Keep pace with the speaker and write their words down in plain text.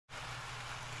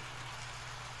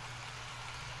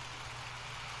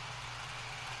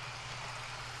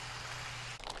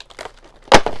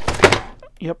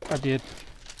Yep, I did.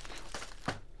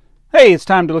 Hey, it's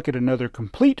time to look at another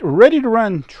complete,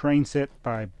 ready-to-run train set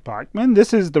by Bachmann.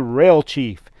 This is the Rail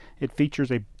Chief. It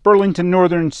features a Burlington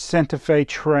Northern Santa Fe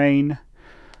train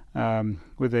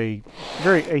with a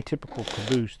very atypical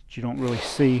caboose that you don't really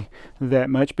see that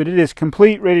much, but it is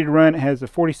complete, ready to run. It has a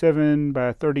 47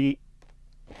 by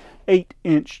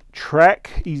 38-inch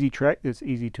track, easy track that's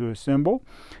easy to assemble.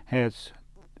 Has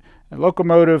a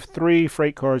locomotive, 3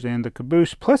 freight cars, and the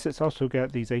caboose. Plus, it's also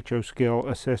got these HZo Scale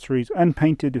accessories,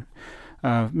 unpainted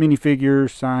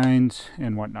minifigures, signs,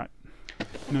 and whatnot.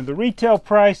 Now, the retail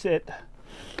price at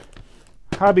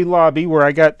Hobby Lobby, where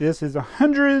I got this, is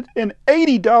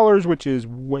 $180, which is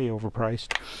way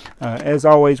overpriced. As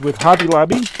always with Hobby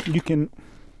Lobby, you can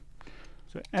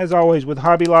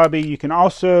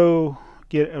also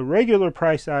get a regular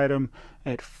price item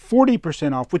at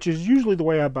 40% off, which is usually the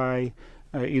way I buy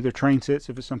either train sets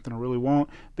if it's something I really want.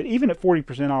 But even at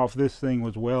 40% off, this thing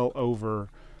was well over,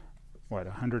 what,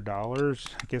 $100?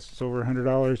 I guess it's over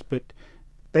 $100, but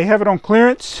they have it on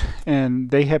clearance,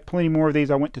 and they have plenty more of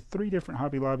these. I went to 3 different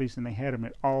Hobby Lobbies, and they had them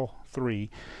at all 3.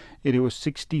 It was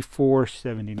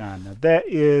 $64.79. Now, that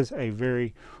is a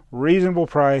very reasonable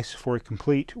price for a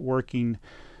complete working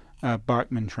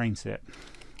Bachmann train set.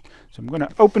 So I'm going to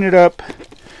open it up.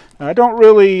 I don't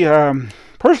really,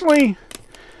 personally,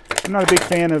 I'm not a big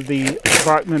fan of the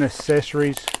Bachmann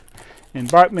accessories.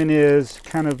 And Bachmann is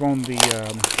kind of on the,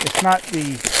 it's not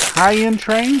the high-end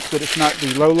trains, but it's not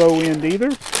the low end either.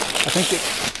 I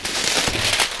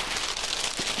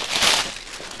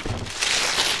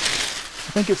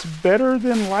think it's better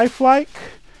than Lifelike,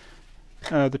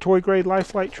 the toy grade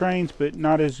Lifelike trains, but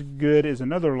not as good as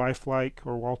another Lifelike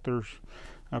or Walters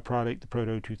product, the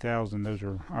Proto 2000. Those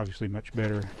are obviously much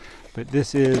better. But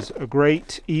this is a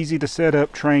great, easy to set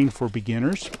up train for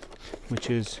beginners, which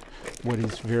is what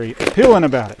is very appealing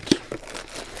about it.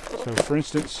 So, for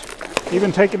instance,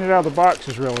 even taking it out of the box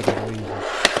is relatively easy.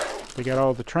 They got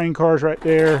all the train cars right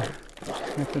there,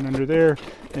 nothing under there,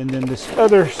 and then this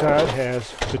other side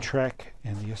has the track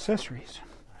and the accessories.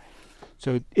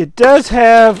 So it does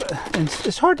have, and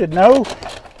it's hard to know,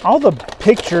 all the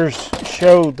pictures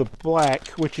show the black,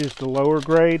 which is the lower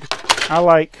grade. I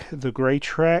like the gray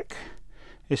track.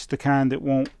 It's the kind that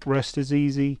won't rust as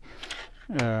easy.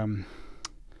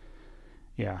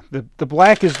 Yeah, the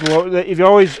black is low. If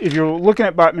you're looking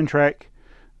at Bachmann track,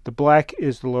 the black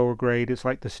is the lower grade. It's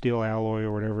like the steel alloy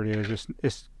or whatever it is.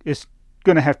 It's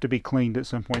going to have to be cleaned at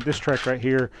some point. This track right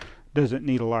here doesn't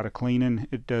need a lot of cleaning.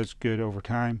 It does good over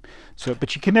time. So,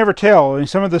 but you can never tell. In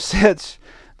some of the sets,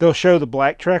 they'll show the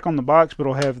black track on the box, but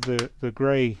it'll have the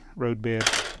gray road bed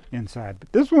inside.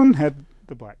 But this one had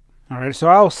the black. All right, so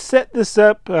I'll set this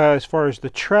up as far as the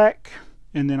track,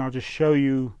 and then I'll just show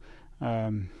you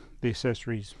the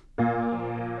accessories.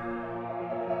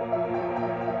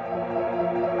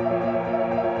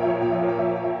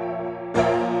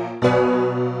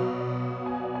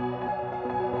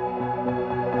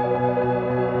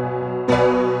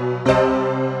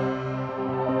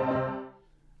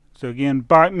 So again,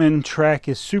 Bachmann track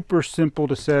is super simple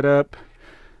to set up.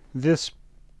 This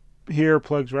here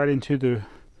plugs right into the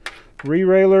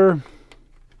re-railer,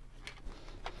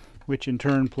 which in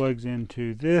turn plugs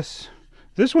into this.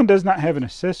 This one does not have an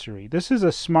accessory. This is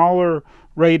a smaller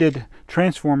rated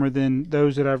transformer than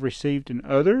those that I've received in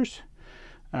others.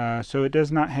 So it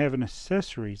does not have an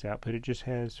accessories output. It just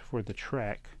has for the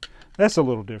track. That's a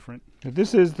little different.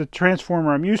 This is the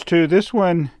transformer I'm used to. This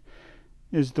one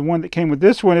is the one that came with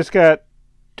this one. It's got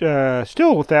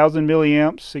still 1000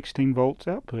 milliamps, 16 volts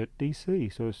output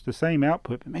DC. So it's the same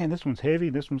output. But man, this one's heavy.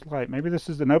 This one's light. Maybe this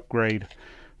is an upgrade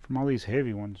from all these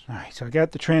heavy ones. All right, so I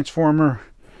got the transformer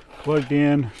plugged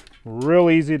in. Real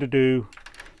easy to do.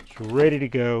 It's ready to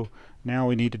go. Now all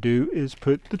we need to do is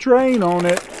put the train on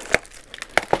it.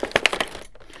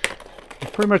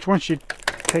 And pretty much once you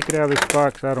take it out of this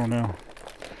box, I don't know.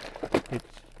 I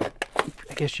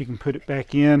guess you can put it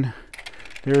back in.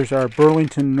 There's our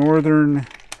Burlington Northern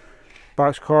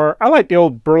boxcar. I like the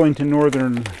old Burlington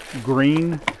Northern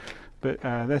green, but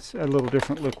that's a little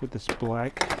different look with this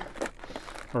black,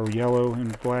 or yellow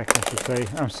and black, I should say.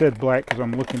 I said black because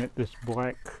I'm looking at this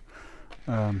black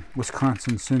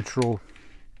Wisconsin Central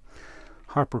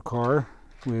hopper car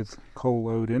with coal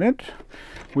load in it.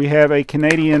 We have a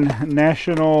Canadian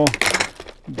National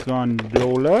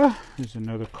gondola. There's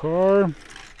another car.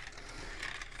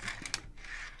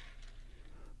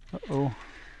 Uh-oh.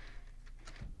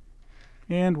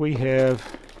 And we have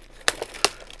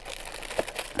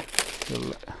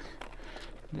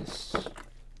this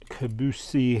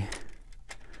caboose.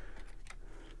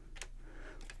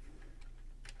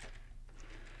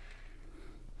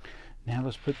 Now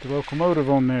let's put the locomotive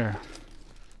on there.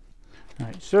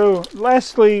 Alright, so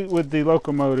lastly with the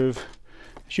locomotive,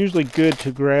 it's usually good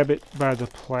to grab it by the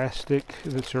plastic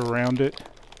that's around it.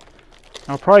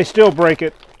 I'll probably still break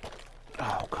it.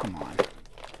 Oh, come on.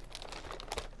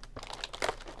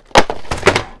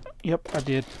 Yep, I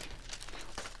did.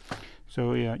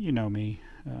 So yeah, you know me.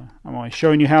 I'm always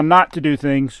showing you how not to do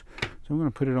things. So I'm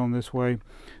going to put it on this way.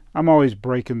 I'm always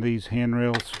breaking these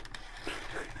handrails.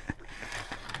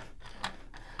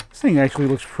 This thing actually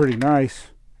looks pretty nice.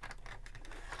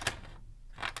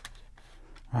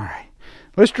 Alright,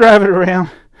 let's drive it around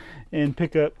and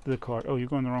pick up the cart. Oh, you're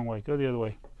going the wrong way. Go the other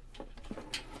way.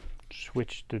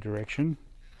 Switch the direction.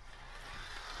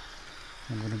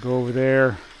 I'm going to go over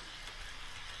there.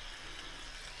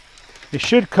 It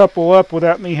should couple up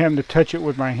without me having to touch it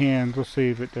with my hands. Let's see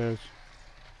if it does.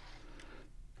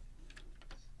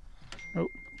 Oh,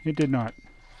 it did not.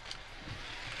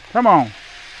 Come on.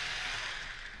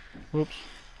 Whoops.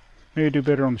 Maybe do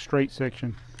better on the straight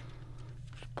section.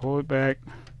 Just pull it back.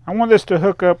 I want this to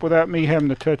hook up without me having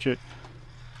to touch it.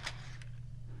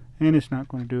 And it's not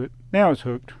going to do it. Now it's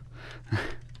hooked.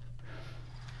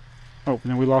 Oh, and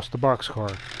then we lost the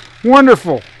boxcar.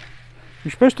 Wonderful!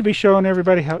 You're supposed to be showing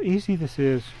everybody how easy this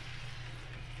is.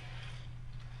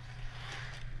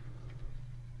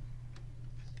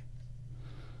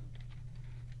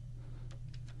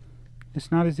 It's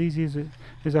not as easy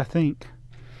as I think.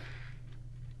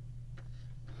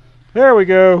 There we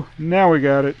go. Now we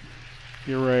got it.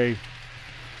 Hooray.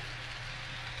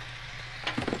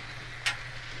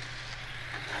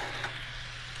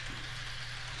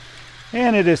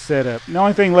 And it is set up. The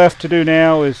only thing left to do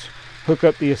now is hook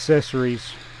up the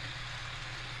accessories.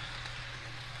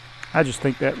 I just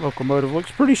think that locomotive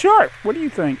looks pretty sharp. What do you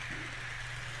think?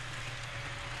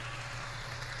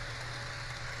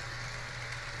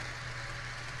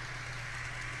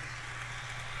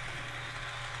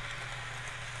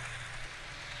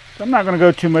 So I'm not going to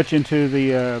go too much into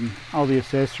the all the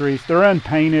accessories. They're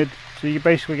unpainted, so you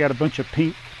basically got a bunch of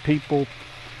people,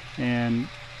 and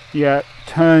you got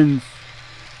tons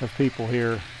of people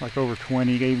here, like over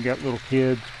 20. You even got little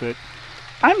kids, but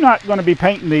I'm not going to be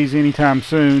painting these anytime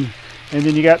soon. And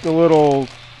then you got the little,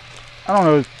 I don't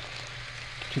know,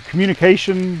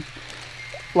 communication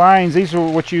lines. These are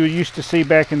what you used to see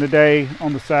back in the day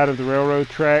on the side of the railroad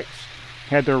tracks.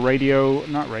 Had their radio,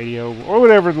 not radio, or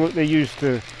whatever they used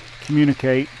to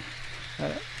communicate.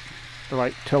 They're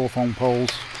like telephone poles.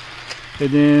 And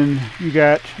then you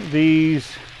got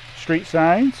these street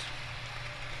signs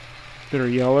that are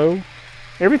yellow.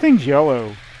 Everything's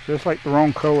yellow, so it's like the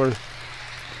wrong color.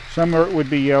 Some would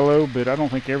be yellow, but I don't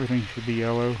think everything should be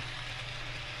yellow.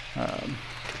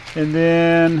 And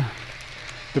then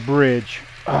the bridge,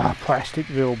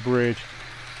 Plasticville Bridge,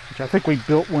 which I think we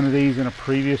built one of these in a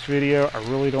previous video. I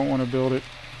really don't want to build it.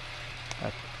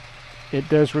 It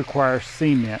does require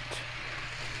cement.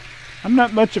 I'm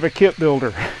not much of a kit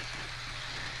builder.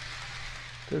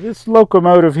 So this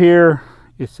locomotive here,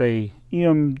 it's a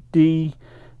EMD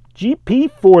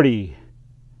GP40.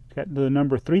 It's got the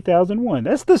number 3001.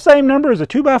 That's the same number as a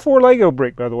 2x4 Lego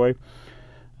brick, by the way.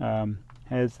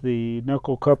 Has the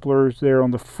knuckle couplers there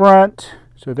on the front,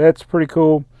 so that's pretty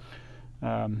cool.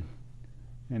 And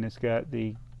it's got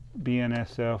the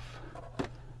Bnsf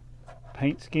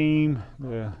paint scheme.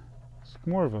 It's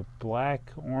more of a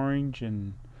black, orange,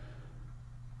 and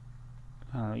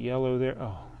yellow there.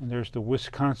 Oh, and there's the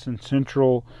Wisconsin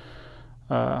Central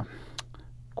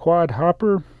quad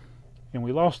hopper, and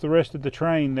we lost the rest of the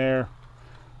train there.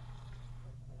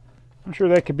 I'm sure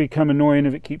that could become annoying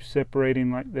if it keeps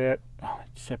separating like that. Oh,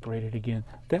 it separated again.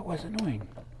 That was annoying.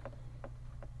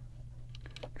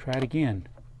 Try it again.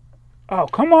 Oh,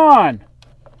 come on!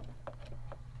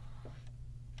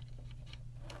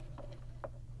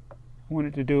 I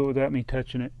wanted to do it without me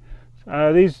touching it.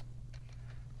 These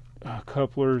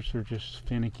couplers are just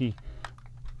finicky.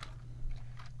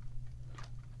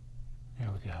 There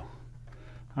we go.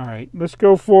 Alright, let's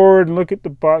go forward and look at the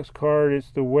box card.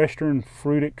 It's the Western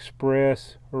Fruit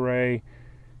Express. Hooray.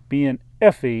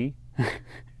 BNFE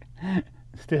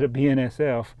instead of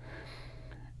BNSF.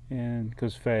 And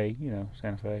because Fe, you know,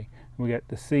 Santa Fe. We got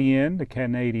the CN, the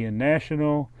Canadian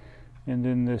National, and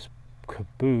then this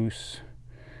caboose.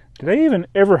 Do they even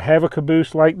ever have a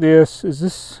caboose like this? Is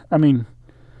this, I mean,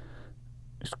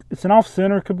 it's an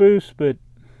off-center caboose, but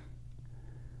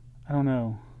I don't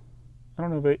know. I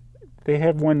don't know if they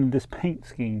have one in this paint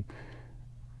scheme.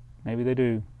 Maybe they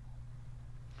do.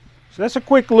 So that's a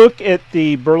quick look at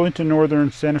the Burlington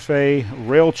Northern Santa Fe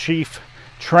Rail Chief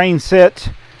train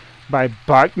set by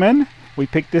Bachmann. We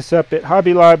picked this up at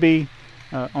Hobby Lobby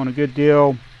on a good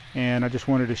deal. and I just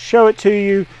wanted to show it to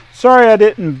you. Sorry I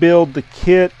didn't build the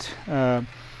kit,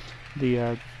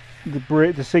 the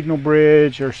signal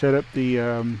bridge, or set up the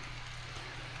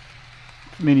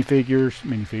minifigures,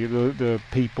 the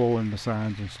people and the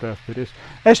signs and stuff, but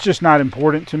that's just not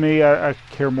important to me. I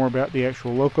care more about the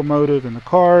actual locomotive and the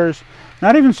cars,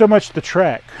 not even so much the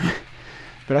track.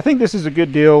 But I think this is a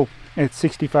good deal at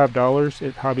 $65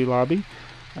 at Hobby Lobby.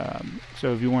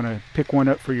 So if you want to pick one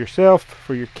up for yourself,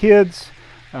 for your kids,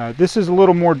 this is a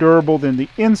little more durable than the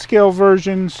N-scale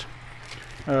versions.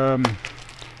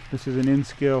 This is an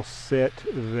N-scale set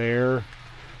there.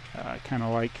 Kind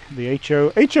of like the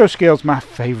HZo. HZo scale is my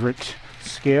favorite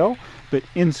scale, but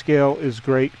N-scale is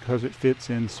great because it fits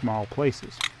in small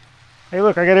places. Hey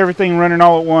look, I got everything running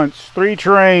all at once. 3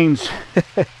 trains.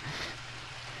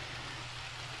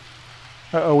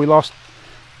 Uh-oh, we lost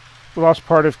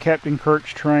part of Captain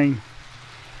Kirk's train.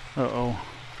 Uh-oh.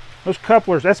 Those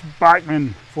couplers, that's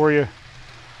Bachmann for you.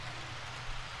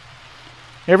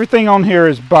 Everything on here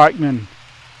is Bachmann.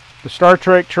 The Star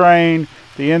Trek train,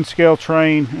 the N-scale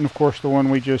train, and of course the one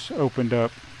we just opened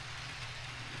up.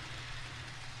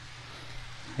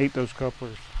 Hate those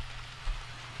couplers.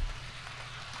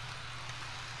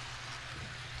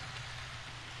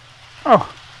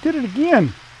 Oh, did it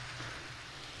again.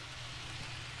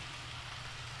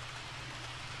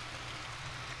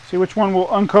 See which one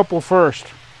will uncouple first.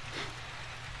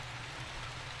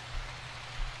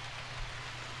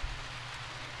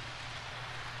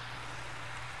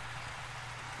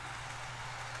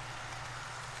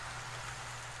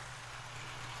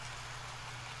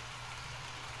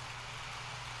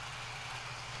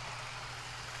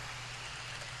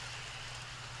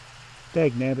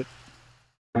 Dagnabbit.